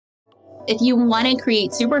If you want to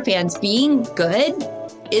create superfans, being good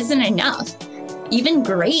isn't enough. Even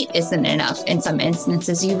great isn't enough in some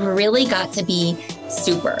instances. You've really got to be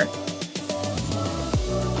super.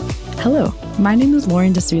 Hello, my name is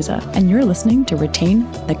Lauren D'Souza, and you're listening to Retain,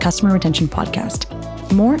 the Customer Retention Podcast.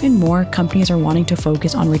 More and more companies are wanting to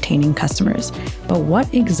focus on retaining customers, but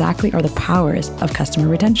what exactly are the powers of customer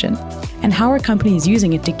retention? And how are companies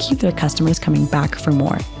using it to keep their customers coming back for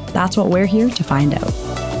more? That's what we're here to find out.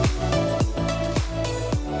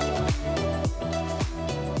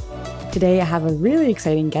 Today, I have a really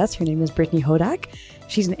exciting guest. Her name is Brittany Hodak.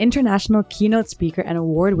 She's an international keynote speaker and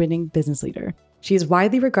award-winning business leader. She is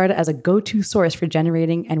widely regarded as a go-to source for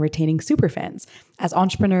generating and retaining superfans, as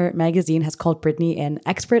Entrepreneur magazine has called Brittany an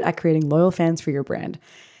expert at creating loyal fans for your brand.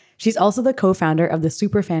 She's also the co-founder of the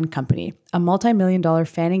Superfan Company, a multi-million-dollar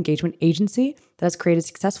fan engagement agency that has created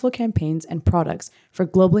successful campaigns and products for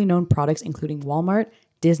globally known products including Walmart,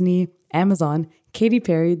 Disney, Amazon, Katy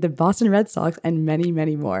Perry, the Boston Red Sox, and many,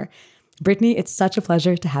 many more. Brittany, it's such a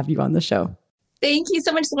pleasure to have you on the show. Thank you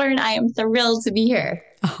so much, Lauren. I am thrilled to be here.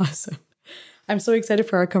 Awesome. I'm so excited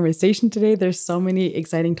for our conversation today. There's so many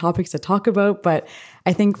exciting topics to talk about, but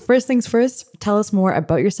I think first things first, tell us more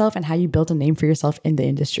about yourself and how you built a name for yourself in the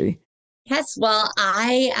industry. Yes. Well,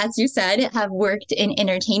 I, as you said, have worked in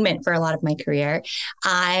entertainment for a lot of my career.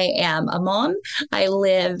 I am a mom. I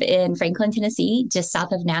live in Franklin, Tennessee, just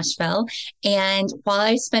south of Nashville. And while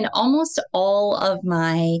I spent almost all of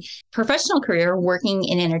my professional career working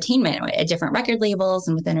in entertainment at different record labels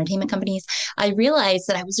and with entertainment companies, I realized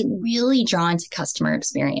that I was really drawn to customer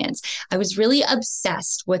experience. I was really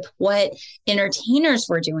obsessed with what entertainers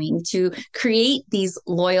were doing to create these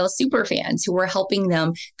loyal superfans who were helping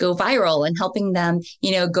them go viral and helping them,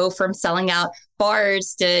 go from selling out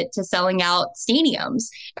bars to selling out stadiums.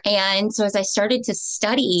 And so as I started to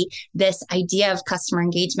study this idea of customer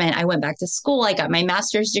engagement, I went back to school. I got my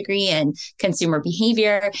master's degree in consumer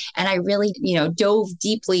behavior. And I really, dove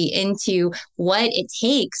deeply into what it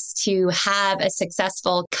takes to have a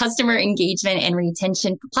successful customer engagement and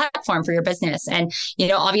retention platform for your business. And,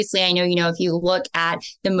 obviously, I know, if you look at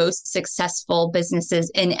the most successful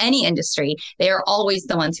businesses in any industry, they are always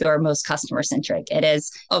the ones who are most customer centric. It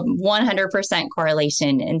is a 100%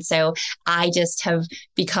 correlation. And so I just have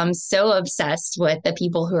become so obsessed with the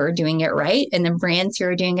people who are doing it right and the brands who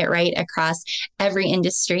are doing it right across every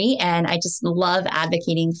industry. And I just love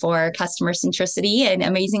advocating for customer centricity and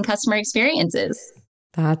amazing customer experiences.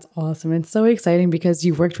 That's awesome. It's so exciting because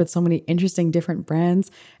you've worked with so many interesting different brands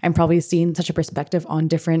and probably seen such a perspective on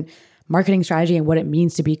different marketing strategy and what it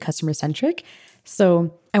means to be customer centric.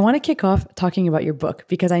 So I want to kick off talking about your book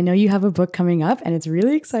because I know you have a book coming up and it's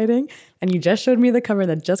really exciting. And you just showed me the cover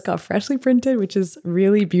that just got freshly printed, which is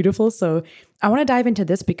really beautiful. So I want to dive into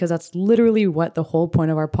this because that's literally what the whole point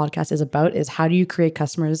of our podcast is about, is how do you create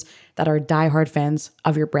customers that are diehard fans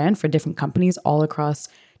of your brand for different companies all across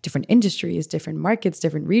different industries, different markets,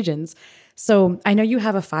 different regions. So I know you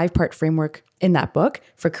have a 5-part framework in that book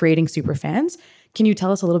for creating super fans. Can you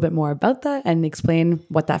tell us a little bit more about that and explain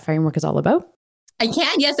what that framework is all about? I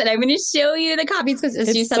can, yes. And I'm going to show you the copies because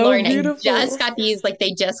as you said, so Lauren, beautiful. I just got these,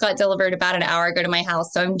 they just got delivered about an hour ago to my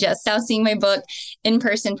house. So I'm just now seeing my book in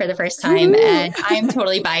person for the first time. And I'm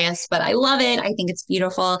totally biased, but I love it. I think it's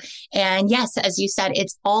beautiful. And yes, as you said,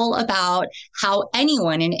 it's all about how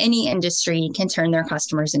anyone in any industry can turn their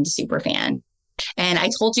customers into superfan. And I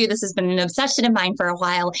told you this has been an obsession of mine for a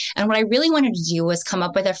while. And what I really wanted to do was come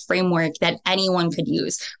up with a framework that anyone could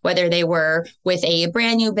use, whether they were with a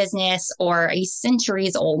brand new business or a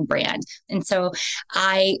centuries old brand. And so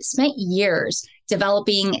I spent years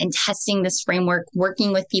developing and testing this framework,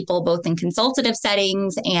 working with people both in consultative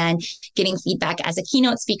settings and getting feedback as a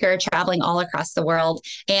keynote speaker, traveling all across the world.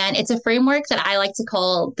 And it's a framework that I like to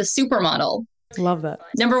call the supermodel. Love that.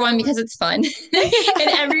 Number one, because it's fun and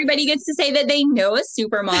everybody gets to say that they know a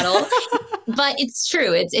supermodel, but it's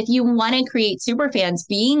true. It's if you want to create superfans,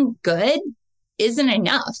 being good isn't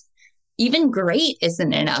enough. Even great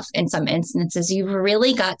isn't enough in some instances. You've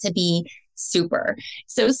really got to be super.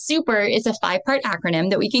 So super is a 5-part acronym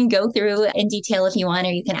that we can go through in detail if you want,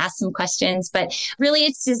 or you can ask some questions, but really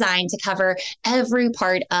it's designed to cover every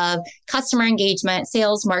part of customer engagement,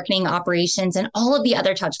 sales, marketing, operations, and all of the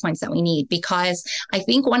other touch points that we need. Because I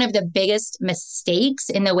think one of the biggest mistakes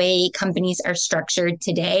in the way companies are structured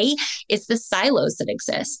today is the silos that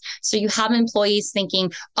exist. So you have employees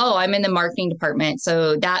thinking, oh, I'm in the marketing department,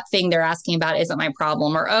 so that thing they're asking about isn't my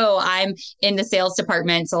problem. Or, oh, I'm in the sales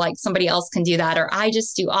department, so somebody else can do that, or I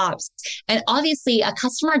just do ops. And obviously a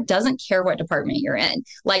customer doesn't care what department you're in.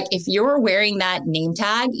 If you're wearing that name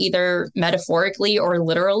tag, either metaphorically or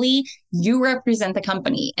literally, you represent the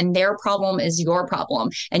company and their problem is your problem.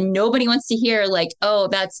 And nobody wants to hear like, oh,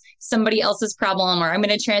 that's somebody else's problem, or I'm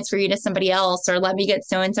going to transfer you to somebody else, or let me get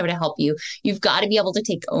so-and-so to help you. You've got to be able to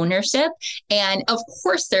take ownership. And of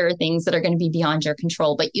course, there are things that are going to be beyond your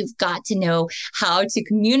control, but you've got to know how to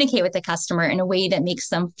communicate with the customer in a way that makes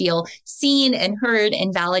them feel seen and heard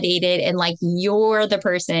and validated, and like you're the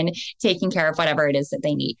person taking care of whatever it is that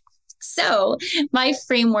they need. So my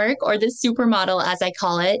framework, or the super model, as I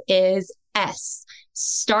call it, is S.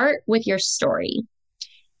 Start with your story.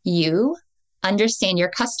 U, understand your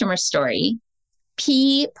customer story.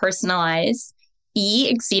 P, personalize. E,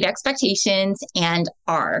 exceed expectations. And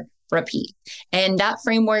R, repeat. And that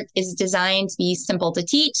framework is designed to be simple to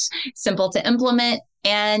teach, simple to implement,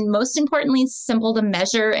 and most importantly, simple to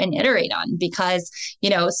measure and iterate on, because,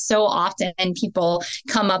 so often people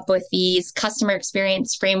come up with these customer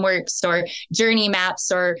experience frameworks or journey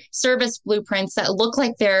maps or service blueprints that look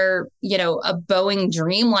like they're, a Boeing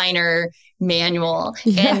Dreamliner manual.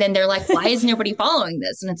 Yeah. And then they're like, why is nobody following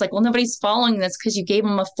this? And it's like, well, nobody's following this because you gave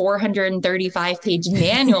them a 435-page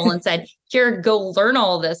manual and said, here, go learn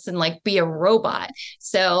all this and like be a robot.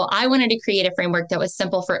 So I wanted to create a framework that was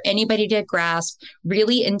simple for anybody to grasp,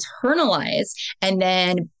 really internalize, and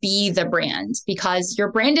then be the brand, because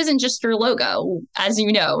your brand isn't just your logo, as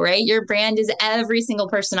you know, right? Your brand is every single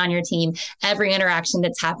person on your team, every interaction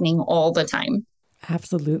that's happening all the time.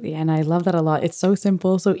 Absolutely. And I love that a lot. It's so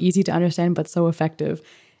simple, so easy to understand, but so effective.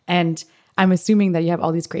 And I'm assuming that you have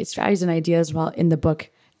all these great strategies and ideas while in the book.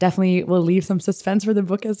 Definitely will leave some suspense for the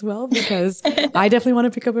book as well, because I definitely want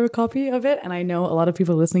to pick up a copy of it. And I know a lot of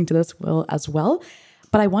people listening to this will as well.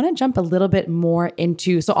 But I want to jump a little bit more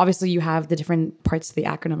into, so obviously you have the different parts of the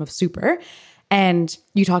acronym of SUPER, and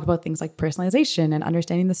you talk about things like personalization and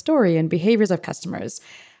understanding the story and behaviors of customers.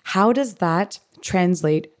 How does that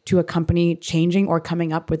translate to a company changing or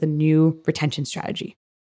coming up with a new retention strategy?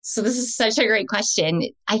 So this is such a great question.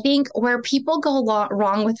 I think where people go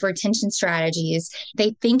wrong with retention strategies,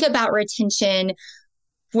 they think about retention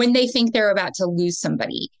when they think they're about to lose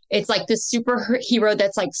somebody. It's like the superhero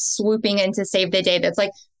that's like swooping in to save the day. That's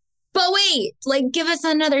like, but wait, like give us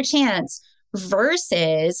another chance,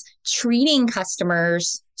 versus treating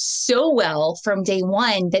customers so well from day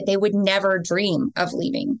one that they would never dream of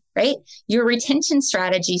leaving, right? Your retention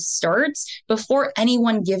strategy starts before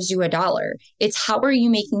anyone gives you $1. It's how are you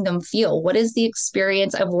making them feel? What is the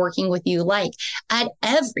experience of working with you like at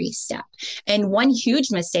every step? And one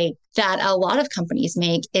huge mistake that a lot of companies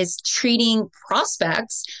make is treating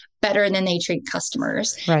prospects better than they treat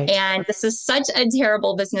customers. Right. And this is such a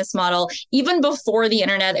terrible business model. Even before the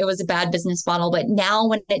internet, it was a bad business model. But now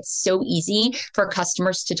when it's so easy for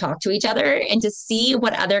customers to talk to each other and to see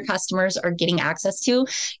what other customers are getting access to,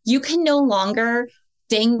 you can no longer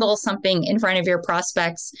dangle something in front of your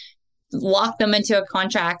prospects, lock them into a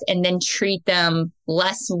contract, and then treat them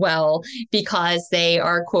less well because they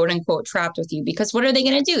are quote unquote trapped with you. Because what are they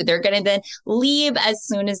going to do? They're going to then leave as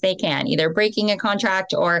soon as they can, either breaking a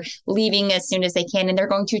contract or leaving as soon as they can. And they're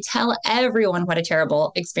going to tell everyone what a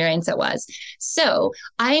terrible experience it was. So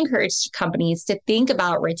I encourage companies to think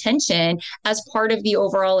about retention as part of the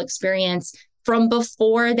overall experience from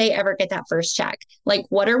before they ever get that first check. Like,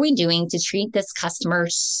 what are we doing to treat this customer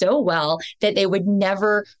so well that they would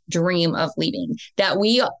never dream of leaving, that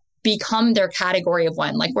we become their category of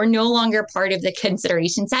one? Like, we're no longer part of the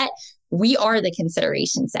consideration set. We are the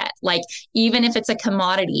consideration set. Like, even if it's a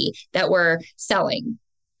commodity that we're selling,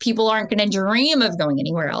 people aren't going to dream of going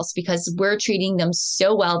anywhere else because we're treating them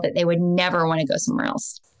so well that they would never want to go somewhere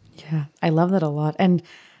else. Yeah, I love that a lot. And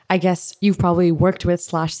I guess you've probably worked with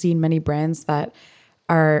 / seen many brands that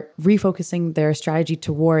are refocusing their strategy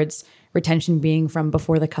towards retention being from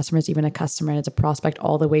before the customer is even a customer and it's a prospect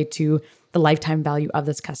all the way to the lifetime value of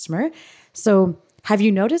this customer. So have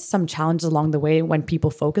you noticed some challenges along the way when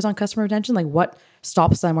people focus on customer retention? Like what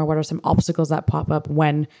stops them, or what are some obstacles that pop up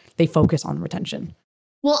when they focus on retention?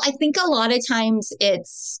 Well, I think a lot of times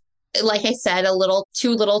it's, like I said, a little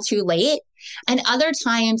too late. And other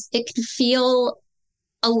times it can feel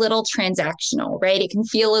a little transactional, right? It can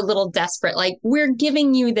feel a little desperate, like we're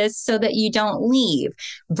giving you this so that you don't leave,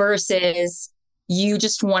 versus you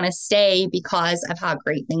just want to stay because of how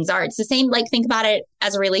great things are. It's the same, like think about it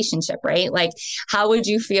as a relationship, right? Like how would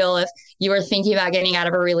you feel if you were thinking about getting out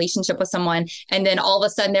of a relationship with someone and then all of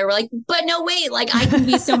a sudden they were like, but no, wait, like I can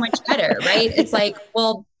be so much better, right? It's like,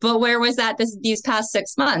 well, but where was that these past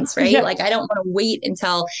 6 months, right? Yeah. Like I don't want to wait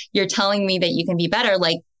until you're telling me that you can be better.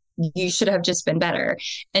 Like you should have just been better.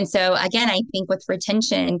 And so again, I think with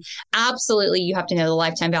retention, absolutely you have to know the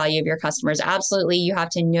lifetime value of your customers. Absolutely you have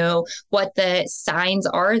to know what the signs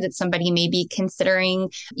are that somebody may be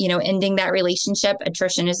considering, ending that relationship.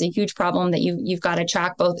 Attrition is a huge problem that you've got to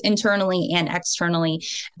track both internally and externally.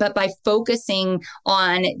 But by focusing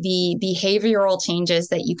on the behavioral changes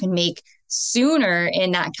that you can make sooner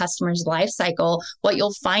in that customer's life cycle, what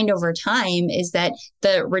you'll find over time is that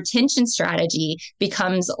the retention strategy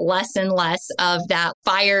becomes less and less of that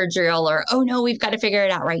fire drill or, oh no, we've got to figure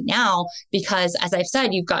it out right now. Because as I've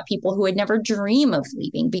said, you've got people who would never dream of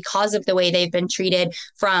leaving because of the way they've been treated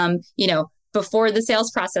from, before the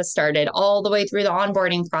sales process started, all the way through the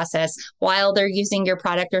onboarding process, while they're using your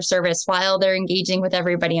product or service, while they're engaging with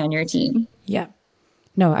everybody on your team. Yeah.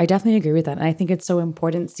 No, I definitely agree with that. And I think it's so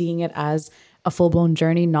important seeing it as a full-blown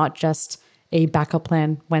journey, not just a backup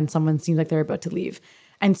plan when someone seems like they're about to leave.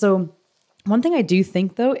 And so one thing I do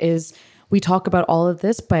think though is we talk about all of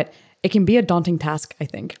this, but it can be a daunting task, I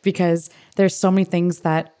think, because there's so many things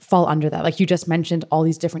that fall under that. Like you just mentioned, all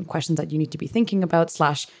these different questions that you need to be thinking about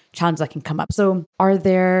 / challenges that can come up. So are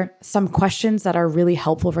there some questions that are really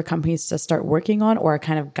helpful for companies to start working on or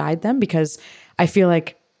kind of guide them? Because I feel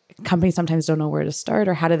like companies sometimes don't know where to start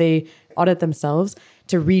or how do they audit themselves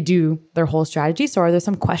to redo their whole strategy. So are there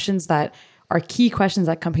some questions that are key questions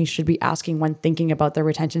that companies should be asking when thinking about their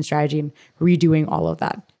retention strategy and redoing all of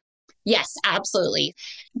that? Yes, absolutely.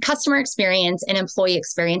 Customer experience and employee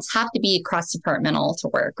experience have to be cross-departmental to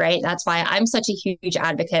work, right? That's why I'm such a huge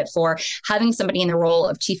advocate for having somebody in the role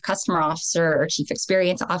of chief customer officer or chief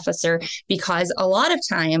experience officer, because a lot of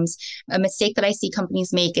times a mistake that I see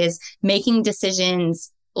companies make is making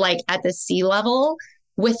decisions like at the C level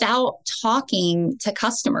without talking to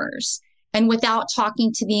customers and without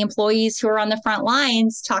talking to the employees who are on the front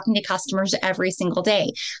lines, talking to customers every single day.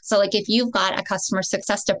 So like if you've got a customer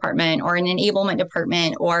success department or an enablement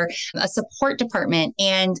department or a support department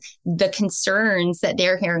and the concerns that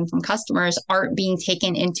they're hearing from customers aren't being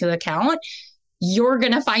taken into account, you're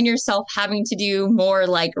going to find yourself having to do more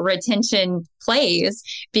like retention plays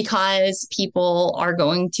because people are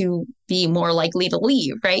going to be more likely to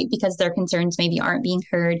leave, right? Because their concerns maybe aren't being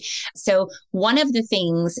heard. So one of the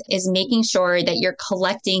things is making sure that you're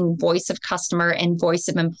collecting voice of customer and voice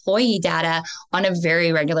of employee data on a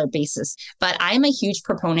very regular basis. But I'm a huge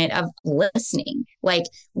proponent of listening. Like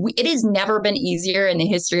it has never been easier in the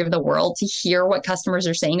history of the world to hear what customers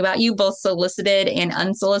are saying about you, both solicited and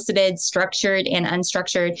unsolicited, structured and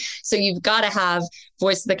unstructured. So you've got to have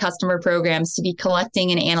voice of the customer programs to be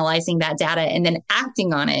collecting and analyzing that data and then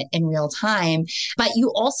acting on it in real time. But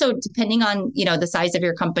you also, depending on, the size of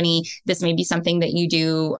your company, this may be something that you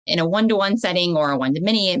do in a one-to-one setting or a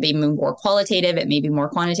one-to-many. It may be more qualitative. It may be more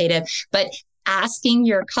quantitative, but asking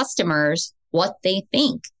your customers what they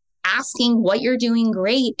think, asking what you're doing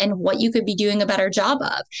great and what you could be doing a better job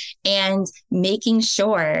of, and making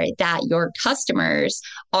sure that your customers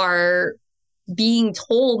are being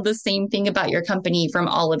told the same thing about your company from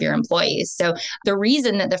all of your employees. So the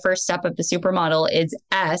reason that the first step of the supermodel is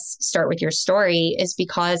S, start with your story, is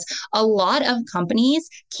because a lot of companies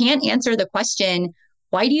can't answer the question,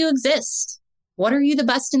 why do you exist? What are you the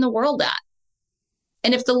best in the world at?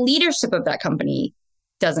 And if the leadership of that company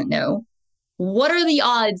doesn't know, what are the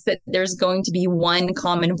odds that there's going to be one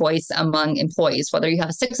common voice among employees, whether you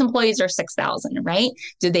have 6 employees or 6,000, right?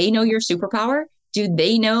 Do they know your superpower? Do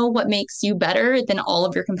they know what makes you better than all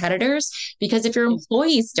of your competitors? Because if your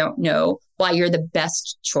employees don't know why you're the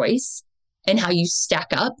best choice and how you stack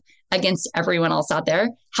up against everyone else out there,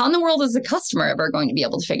 how in the world is the customer ever going to be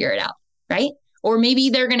able to figure it out, right? Or maybe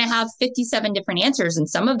they're going to have 57 different answers and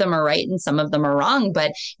some of them are right and some of them are wrong,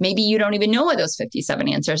 but maybe you don't even know what those 57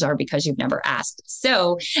 answers are because you've never asked.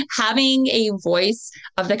 So having a voice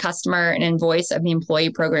of the customer and a voice of the employee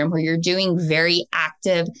program where you're doing very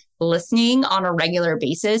active listening on a regular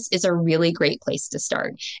basis is a really great place to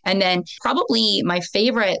start. And then probably my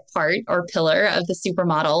favorite part or pillar of the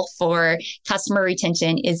supermodel for customer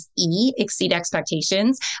retention is E, exceed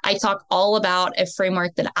expectations. I talk all about a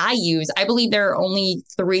framework that I use. I believe there are only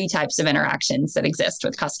 3 types of interactions that exist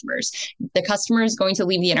with customers. The customer is going to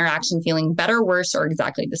leave the interaction feeling better, worse, or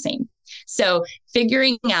exactly the same. So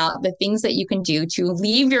figuring out the things that you can do to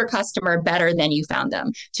leave your customer better than you found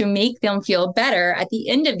them, to make them feel better at the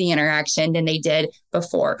end of the interaction than they did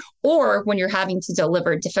before. Or when you're having to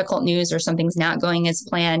deliver difficult news or something's not going as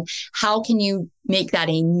planned, how can you make that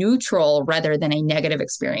a neutral rather than a negative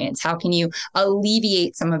experience? How can you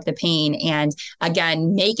alleviate some of the pain and,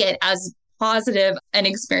 again, make it as positive an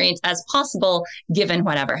experience as possible given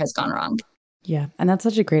whatever has gone wrong? Yeah. And that's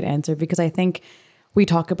such a great answer because I think we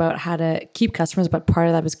talk about how to keep customers, but part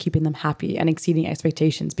of that was keeping them happy and exceeding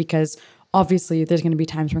expectations, because obviously there's going to be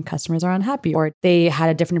times when customers are unhappy or they had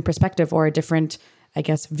a different perspective or a different, I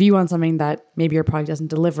guess, view on something that maybe your product doesn't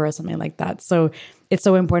deliver or something like that. So it's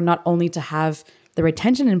so important not only to have the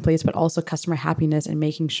retention in place, but also customer happiness and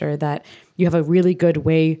making sure that you have a really good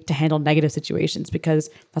way to handle negative situations, because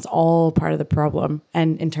that's all part of the problem.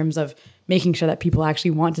 And in terms of making sure that people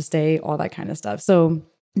actually want to stay, all that kind of stuff. So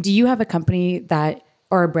do you have a company that,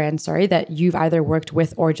 or a brand, sorry, that you've either worked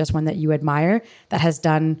with or just one that you admire that has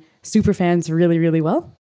done Superfans really, really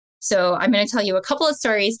well? So I'm going to tell you a couple of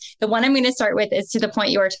stories. The one I'm going to start with is to the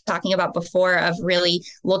point you were talking about before of really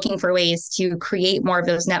looking for ways to create more of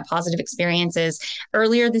those net positive experiences.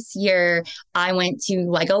 Earlier this year, I went to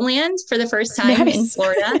Legoland for the first time in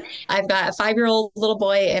Florida. I've got a 5-year-old little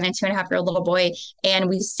boy and a 2.5-year-old little boy, and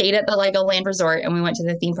we stayed at the Legoland resort and we went to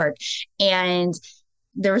the theme park. And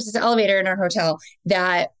there was this elevator in our hotel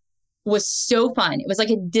that was so fun. It was like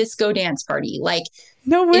a disco dance party. Like,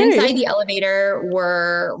 no way. Inside the elevator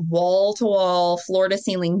were wall-to-wall,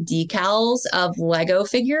 floor-to-ceiling decals of Lego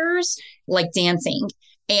figures, like dancing.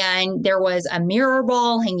 And there was a mirror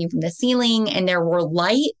ball hanging from the ceiling, and there were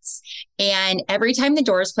lights. And every time the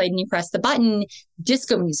doors played and you pressed the button,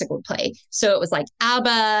 disco music would play. So it was like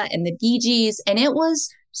ABBA and the Bee Gees, and it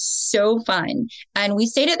was so fun. And we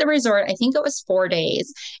stayed at the resort, I think it was 4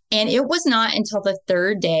 days. And it was not until the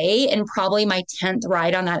 3rd day and probably my 10th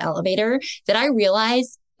ride on that elevator that I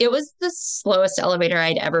realized it was the slowest elevator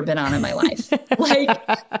I'd ever been on in my life. Like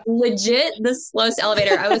legit the slowest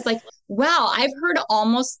elevator. I was like, wow, I've heard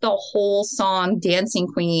almost the whole song Dancing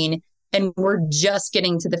Queen and we're just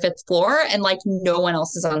getting to the 5th floor and like no one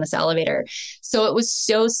else is on this elevator. So it was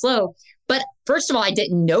so slow. But first of all, I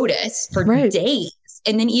didn't notice for days.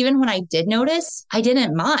 And then even when I did notice, I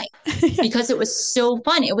didn't mind because it was so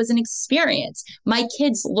fun. It was an experience. My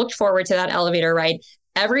kids looked forward to that elevator ride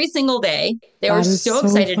every single day. They were so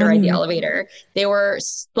excited to ride the elevator. They were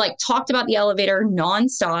like talked about the elevator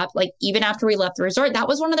nonstop. Like even after we left the resort, that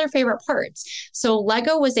was one of their favorite parts. So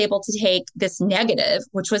Lego was able to take this negative,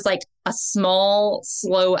 which was like a small,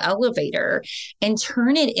 slow elevator, and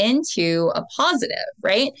turn it into a positive,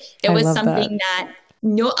 right? It was something that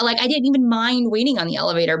no, like I didn't even mind waiting on the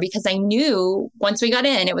elevator because I knew once we got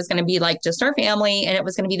in, it was going to be like just our family and it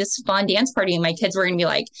was going to be this fun dance party. And my kids were going to be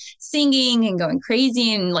like singing and going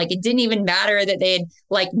crazy. And like, it didn't even matter that they had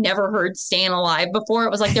like never heard Staying Alive before. It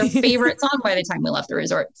was like their favorite song by the time we left the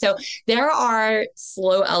resort. So there are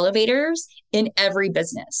slow elevators in every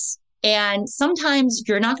business. And sometimes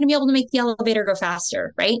you're not going to be able to make the elevator go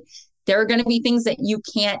faster, right? There are going to be things that you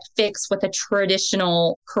can't fix with a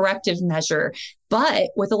traditional corrective measure, but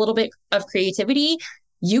with a little bit of creativity,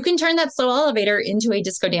 you can turn that slow elevator into a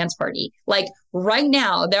disco dance party. Like right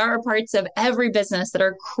now, there are parts of every business that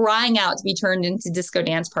are crying out to be turned into disco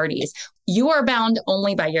dance parties. You are bound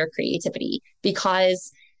only by your creativity,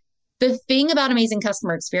 because the thing about amazing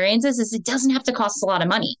customer experiences is it doesn't have to cost a lot of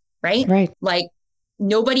money, right? Right. Like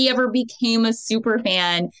nobody ever became a super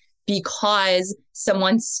fan because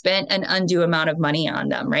someone spent an undue amount of money on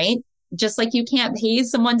them, right? Just like you can't pay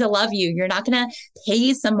someone to love you, you're not going to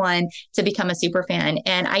pay someone to become a super fan.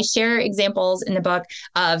 And I share examples in the book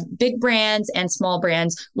of big brands and small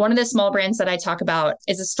brands. One of the small brands that I talk about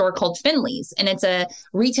is a store called Finley's, and it's a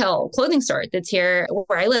retail clothing store that's here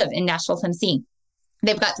where I live in Nashville, Tennessee.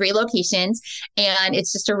 They've got 3 locations, and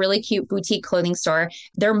it's just a really cute boutique clothing store.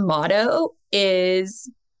 Their motto is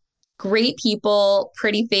great people,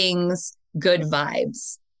 pretty things, good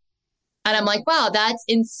vibes. And I'm like, wow, that's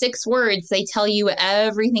in 6 words. They tell you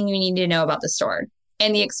everything you need to know about the store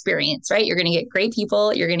and the experience, right? You're going to get great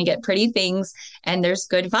people, you're going to get pretty things, and there's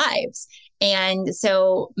good vibes. And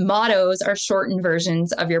so mottos are shortened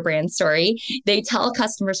versions of your brand story. They tell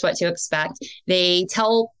customers what to expect. They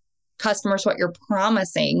tell customers what you're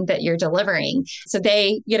promising that you're delivering. So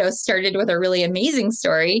they, started with a really amazing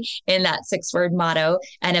story in that 6-word motto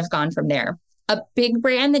and have gone from there. A big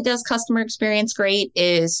brand that does customer experience great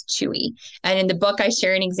is Chewy. And in the book, I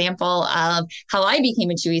share an example of how I became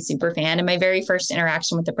a Chewy super fan and my very first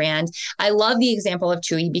interaction with the brand. I love the example of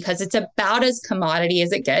Chewy because it's about as commodity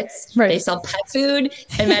as it gets. Right. They sell pet food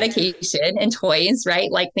and medication and toys, right?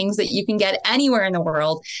 Like things that you can get anywhere in the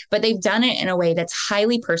world, but they've done it in a way that's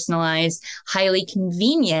highly personalized, highly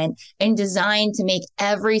convenient, and designed to make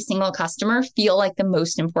every single customer feel like the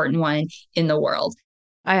most important one in the world.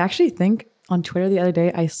 I actually think on Twitter the other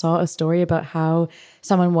day, I saw a story about how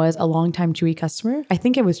someone was a longtime Chewy customer. I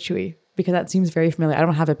think it was Chewy because that seems very familiar. I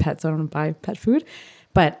don't have a pet, so I don't buy pet food.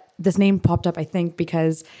 But this name popped up, I think,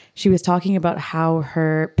 because she was talking about how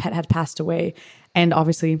her pet had passed away. And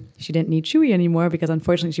obviously she didn't need Chewy anymore because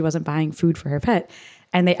unfortunately she wasn't buying food for her pet.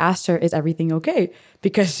 And they asked her, is everything okay?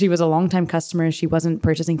 Because she was a longtime customer. She wasn't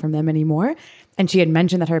purchasing from them anymore. And she had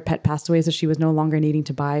mentioned that her pet passed away, so she was no longer needing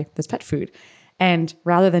to buy this pet food. And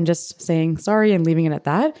rather than just saying sorry and leaving it at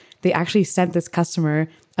that, they actually sent this customer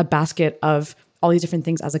a basket of all these different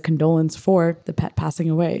things as a condolence for the pet passing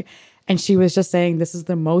away. And she was just saying, this is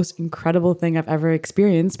the most incredible thing I've ever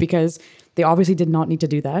experienced, because they obviously did not need to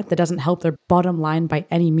do that. That doesn't help their bottom line by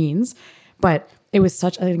any means. But it was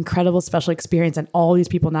such an incredible special experience. And all these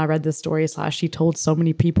people now read this story, / she told so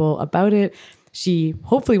many people about it. She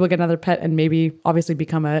hopefully will get another pet and maybe obviously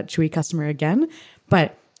become a Chewy customer again.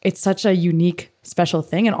 But it's such a unique, special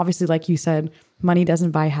thing. And obviously, like you said, money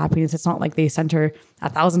doesn't buy happiness. It's not like they sent her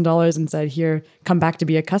 $1,000 and said, here, come back to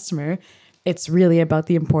be a customer. It's really about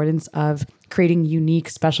the importance of creating unique,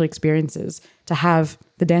 special experiences, to have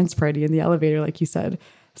the dance party in the elevator, like you said.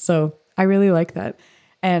 So I really like that.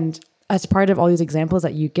 And as part of all these examples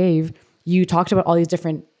that you gave, you talked about all these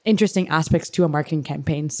different interesting aspects to a marketing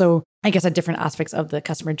campaign. So I guess at different aspects of the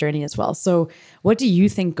customer journey as well. So what do you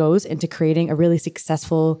think goes into creating a really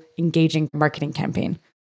successful, engaging marketing campaign?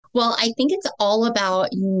 Well, I think it's all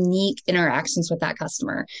about unique interactions with that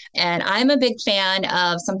customer. And I'm a big fan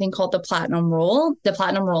of something called the Platinum Rule. The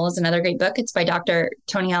Platinum Rule is another great book. It's by Dr.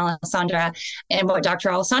 Tony Alessandra. And what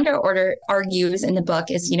Dr. Alessandra argues in the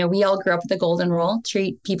book is, we all grew up with the golden rule: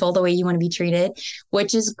 treat people the way you want to be treated,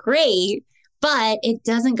 which is great. But it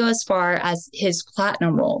doesn't go as far as his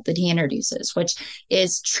platinum rule that he introduces, which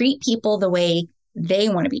is treat people the way they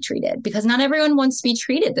want to be treated, because not everyone wants to be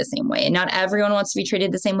treated the same way. And not everyone wants to be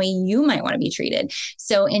treated the same way you might want to be treated.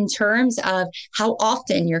 So in terms of how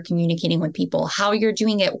often you're communicating with people, how you're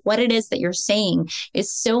doing it, what it is that you're saying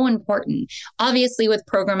is so important. Obviously, with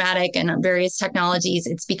programmatic and various technologies,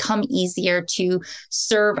 it's become easier to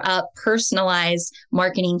serve up personalized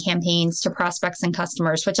marketing campaigns to prospects and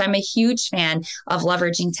customers, which I'm a huge fan of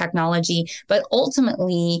leveraging technology. But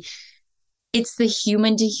ultimately, it's the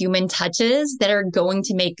human to human touches that are going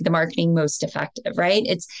to make the marketing most effective, right?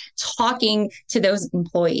 It's talking to those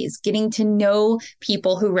employees, getting to know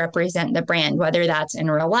people who represent the brand, whether that's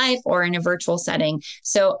in real life or in a virtual setting.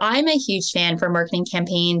 So I'm a huge fan for marketing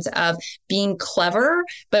campaigns of being clever,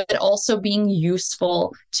 but also being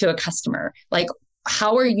useful to a customer. Like,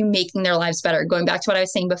 how are you making their lives better? Going back to what I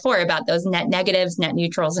was saying before about those net negatives, net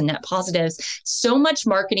neutrals, and net positives. So much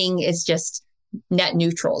marketing is just net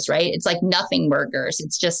neutrals, right? It's like nothing burgers.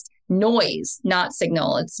 It's just noise, not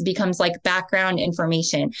signal. It becomes like background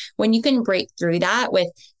information. When you can break through that with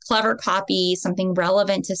clever copy, something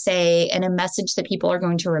relevant to say, and a message that people are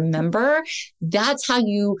going to remember, that's how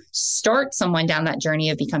you start someone down that journey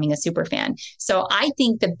of becoming a super fan. So I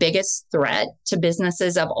think the biggest threat to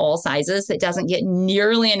businesses of all sizes that doesn't get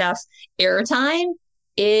nearly enough airtime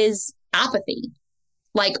is apathy.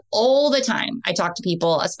 Like, all the time, I talk to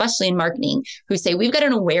people, especially in marketing, who say, we've got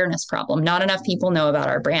an awareness problem. Not enough people know about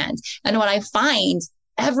our brand. And what I find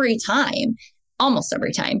every time, almost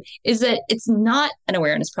every time, is that it's not an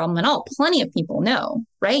awareness problem at all. Plenty of people know,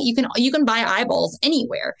 right? You can buy eyeballs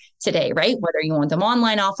anywhere today, right? Whether you want them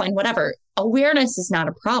online, offline, whatever. Awareness is not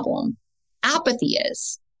a problem. Apathy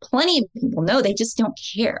is. Plenty of people know, they just don't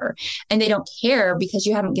care. And they don't care because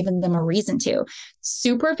you haven't given them a reason to.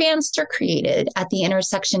 Superfans are created at the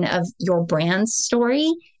intersection of your brand's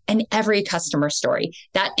story and every customer story,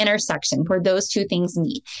 that intersection where those two things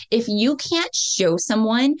meet. If you can't show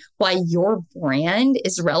someone why your brand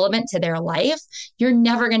is relevant to their life, you're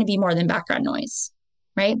never going to be more than background noise,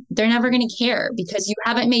 right? They're never going to care because you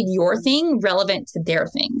haven't made your thing relevant to their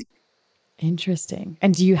thing. Interesting.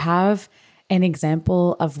 And do you have an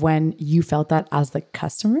example of when you felt that as the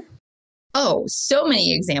customer? Oh, so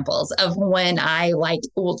many examples of when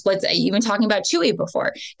let's even talking about Chewy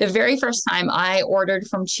before. The very first time I ordered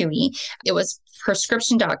from Chewy, it was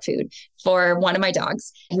prescription dog food for one of my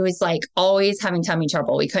dogs. He was like always having tummy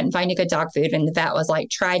trouble. We couldn't find a good dog food. And the vet was like,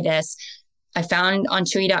 try this. I found on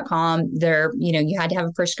chewy.com there, you had to have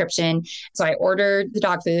a prescription. So I ordered the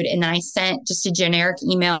dog food and then I sent just a generic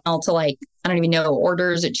email to I don't even know,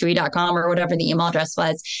 orders@chewy.com or whatever the email address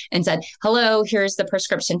was, and said, hello, here's the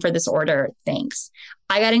prescription for this order. Thanks.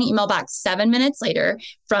 I got an email back 7 minutes later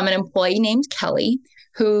from an employee named Kelly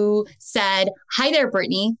who said, hi there,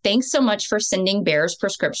 Brittany. Thanks so much for sending Bear's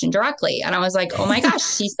prescription directly. And I was like, oh my gosh,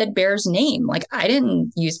 she said Bear's name. Like, I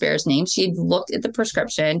didn't use Bear's name. She had looked at the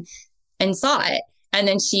prescription and saw it. And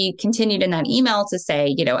then she continued in that email to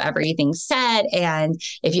say, everything's set. And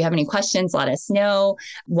if you have any questions, let us know.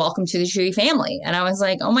 Welcome to the Chewy family. And I was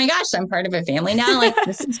like, oh my gosh, I'm part of a family now. Like,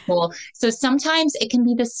 this is cool. So sometimes it can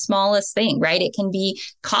be the smallest thing, right? It can be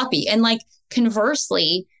copy. And like,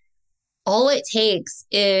 conversely, all it takes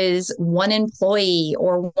is one employee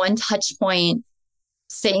or one touch point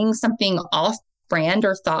saying something off brand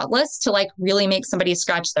or thoughtless to like really make somebody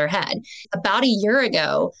scratch their head. About a year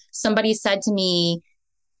ago, somebody said to me,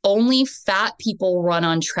 only fat people run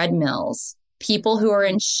on treadmills. People who are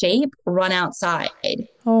in shape run outside.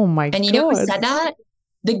 Oh my God. And you know who said that?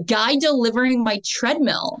 The guy delivering my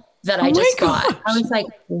treadmill that I just got. I was like,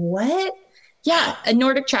 what? Yeah, a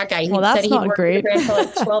Nordic track guy. Well, that's not great. For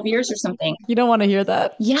like 12 years or something. You don't want to hear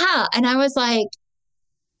that. Yeah. And I was like,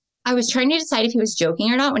 I was trying to decide if he was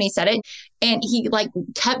joking or not when he said it. And he like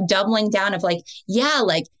kept doubling down of like, yeah,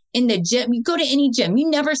 like in the gym, you go to any gym, you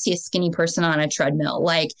never see a skinny person on a treadmill.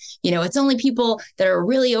 Like, it's only people that are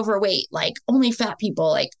really overweight, like only fat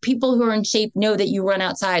people, like people who are in shape know that you run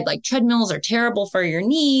outside. Like treadmills are terrible for your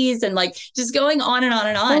knees, and like just going on and on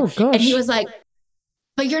and on. Oh, gosh. And he was like,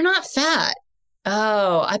 but you're not fat.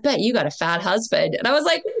 Oh, I bet you got a fat husband. And I was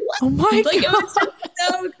like, what? Oh my God. It was just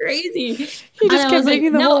so crazy. He just kept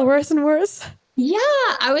making the whole worse and worse. Yeah.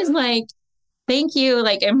 I was like, thank you.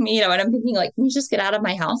 Like, and I'm thinking like, can you just get out of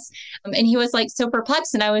my house? And he was like so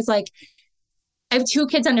perplexed. And I was like, I have 2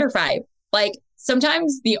 kids under 5. Like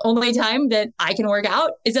sometimes the only time that I can work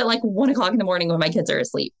out is at like 1 o'clock in the morning when my kids are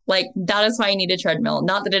asleep. Like that is why I need a treadmill.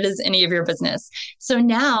 Not that it is any of your business. So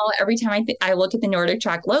now every time I look at the Nordic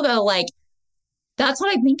Track logo, like, that's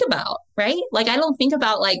what I think about, right? Like, I don't think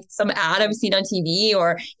about like some ad I've seen on TV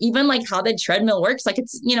or even like how the treadmill works. Like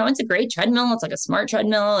it's a great treadmill. It's like a smart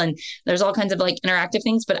treadmill and there's all kinds of like interactive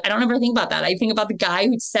things, but I don't ever think about that. I think about the guy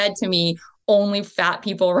who said to me, only fat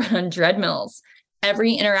people run on treadmills.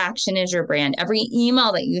 Every interaction is your brand. Every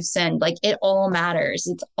email that you send, like it all matters.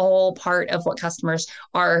 It's all part of what customers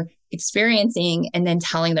are experiencing and then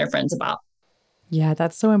telling their friends about. Yeah,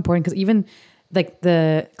 that's so important because even like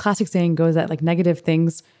the classic saying goes that like negative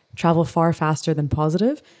things travel far faster than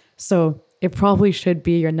positive. So it probably should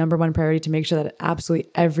be your number one priority to make sure that absolutely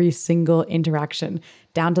every single interaction,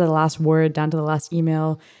 down to the last word, down to the last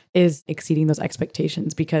email, is exceeding those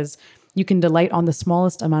expectations, because you can delight on the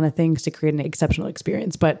smallest amount of things to create an exceptional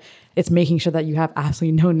experience, but it's making sure that you have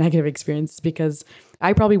absolutely no negative experience, because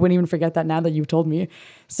I probably wouldn't even forget that now that you've told me.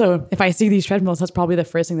 So if I see these treadmills, that's probably the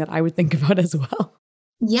first thing that I would think about as well.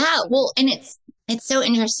 Yeah, well, and it's so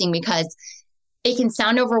interesting because it can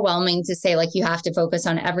sound overwhelming to say like you have to focus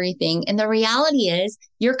on everything. And the reality is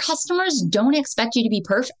your customers don't expect you to be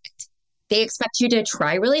perfect. They expect you to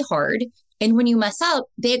try really hard. And when you mess up,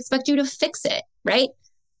 they expect you to fix it, right?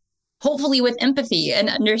 Hopefully with empathy and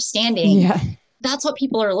understanding. Yeah. That's what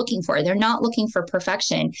people are looking for. They're not looking for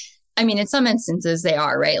perfection. I mean, in some instances they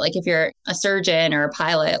are, right? Like if you're a surgeon or a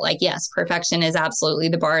pilot, like, yes, perfection is absolutely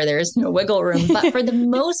the bar. There's no wiggle room. But for the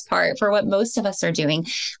most part, for what most of us are doing,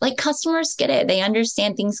 like customers get it. They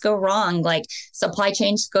understand things go wrong, like supply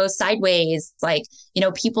chains go sideways, like,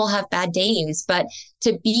 people have bad days. But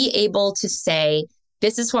to be able to say,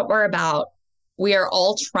 this is what we're about. We are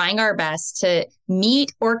all trying our best to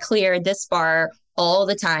meet or clear this bar all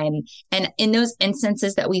the time. And in those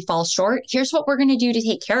instances that we fall short, here's what we're going to do to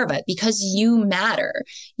take care of it, because you matter.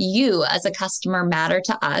 You as a customer matter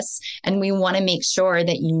to us. And we want to make sure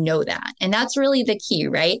that you know that. And that's really the key,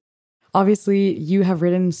 right? Obviously, you have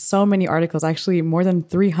written so many articles, actually more than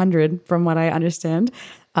 300 from what I understand,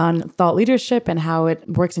 on thought leadership and how it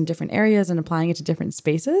works in different areas and applying it to different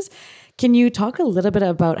spaces. Can you talk a little bit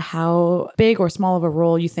about how big or small of a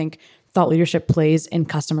role you think thought leadership plays in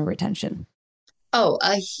customer retention? Oh,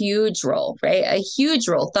 a huge role, right? A huge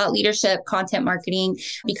role. Thought leadership, content marketing,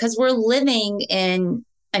 because we're living in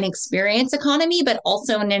an experience economy, but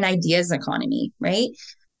also in an ideas economy, right?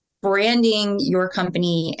 Branding your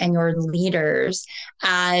company and your leaders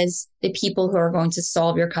as the people who are going to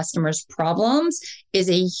solve your customers' problems is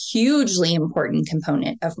a hugely important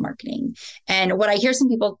component of marketing. And what I hear some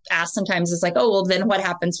people ask sometimes is like, oh, well, then what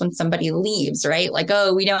happens when somebody leaves, right? Like,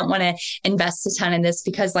 oh, we don't want to invest a ton in this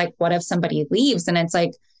because like, what if somebody leaves? And it's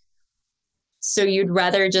like, so you'd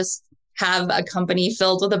rather just have a company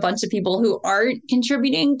filled with a bunch of people who aren't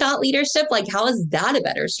contributing thought leadership? Like, how is that a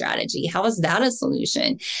better strategy? How is that a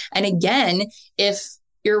solution? And again, if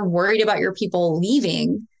you're worried about your people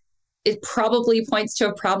leaving, it probably points to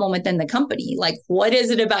a problem within the company. Like, what is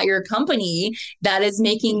it about your company that is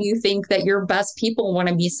making you think that your best people want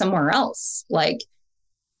to be somewhere else? Like,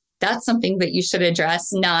 that's something that you should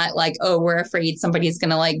address, not like, oh, we're afraid somebody's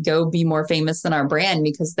going to like go be more famous than our brand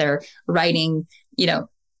because they're writing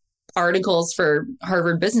articles for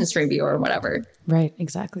Harvard Business Review or whatever. Right,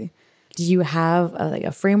 exactly. Do you have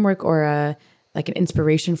a framework or an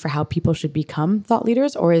inspiration for how people should become thought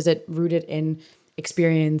leaders, or is it rooted in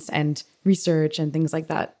experience and research and things like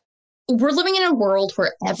that? We're living in a world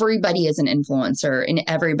where everybody is an influencer and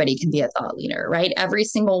everybody can be a thought leader, right? Every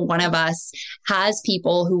single one of us has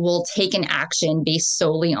people who will take an action based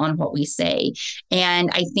solely on what we say. And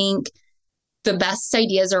I think the best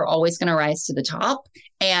ideas are always going to rise to the top.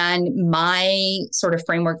 And my sort of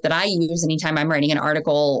framework that I use anytime I'm writing an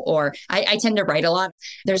article, or I tend to write a lot,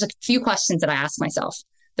 there's a few questions that I ask myself.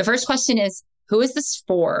 The first question is, who is this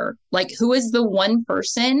for? Like, who is the one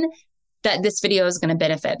person that this video is going to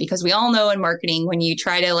benefit? Because we all know in marketing, when you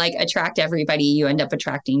try to attract everybody, you end up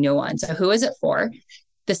attracting no one. So who is it for?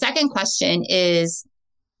 The second question is,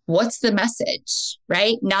 what's the message,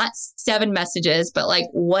 right? Not 7 messages, but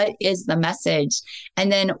what is the message?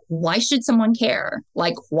 And then why should someone care?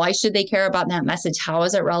 Why should they care about that message? How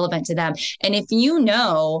is it relevant to them? And if you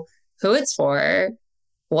know who it's for,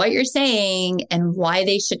 what you're saying, and why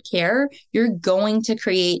they should care, you're going to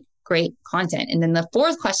create great content. And then the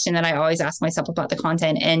fourth question that I always ask myself about the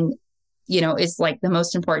content, and, is the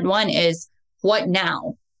most important one, is what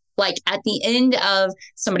now? At the end of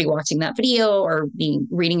somebody watching that video or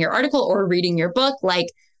reading your article or reading your book,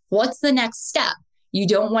 what's the next step? You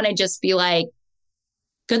don't want to just be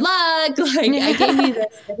good luck. I gave you this,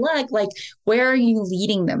 good luck. Where are you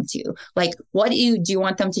leading them to? What do you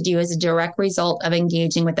want them to do as a direct result of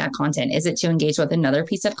engaging with that content? Is it to engage with another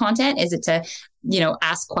piece of content? Is it to,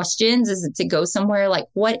 ask questions? Is it to go somewhere?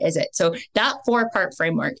 What is it? So that 4-part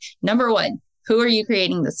framework. Number 1, who are you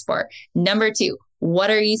creating this for? Number 2,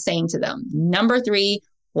 what are you saying to them? Number 3,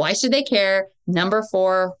 why should they care? Number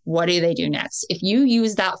 4, what do they do next? If you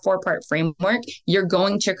use that 4-part framework, you're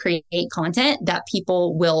going to create content that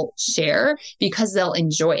people will share because they'll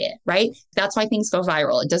enjoy it, right? That's why things go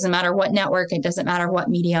viral. It doesn't matter what network, it doesn't matter what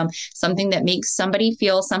medium, something that makes somebody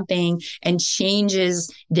feel something and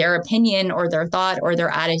changes their opinion or their thought or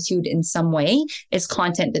their attitude in some way is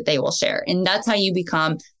content that they will share. And that's how you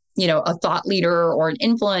become a thought leader or an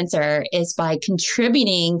influencer, is by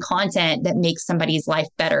contributing content that makes somebody's life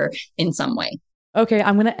better in some way. Okay,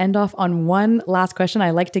 I'm going to end off on one last question.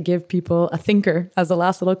 I like to give people a thinker as the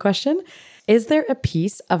last little question. Is there a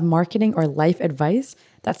piece of marketing or life advice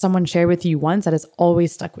that someone shared with you once that has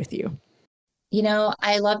always stuck with you?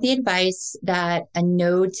 I love the advice that a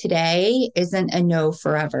no today isn't a no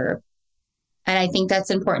forever. And I think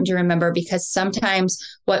that's important to remember, because sometimes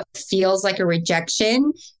what feels like a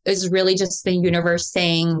rejection is really just the universe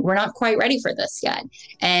saying, we're not quite ready for this yet.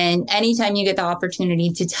 And anytime you get the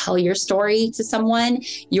opportunity to tell your story to someone,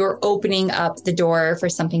 you're opening up the door for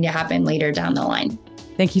something to happen later down the line.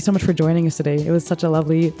 Thank you so much for joining us today. It was such a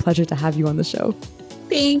lovely pleasure to have you on the show.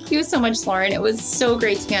 Thank you so much, Lauren. It was so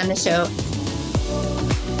great to be on the show.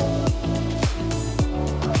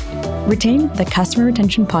 Retain, the Customer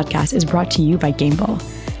Retention Podcast, is brought to you by Gameball.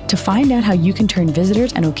 To find out how you can turn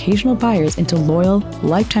visitors and occasional buyers into loyal,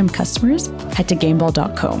 lifetime customers, head to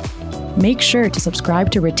gameball.co. Make sure to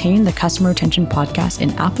subscribe to Retain, the Customer Retention Podcast in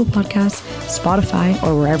Apple Podcasts, Spotify,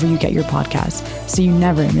 or wherever you get your podcasts, so you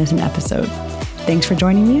never miss an episode. Thanks for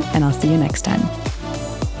joining me, and I'll see you next time.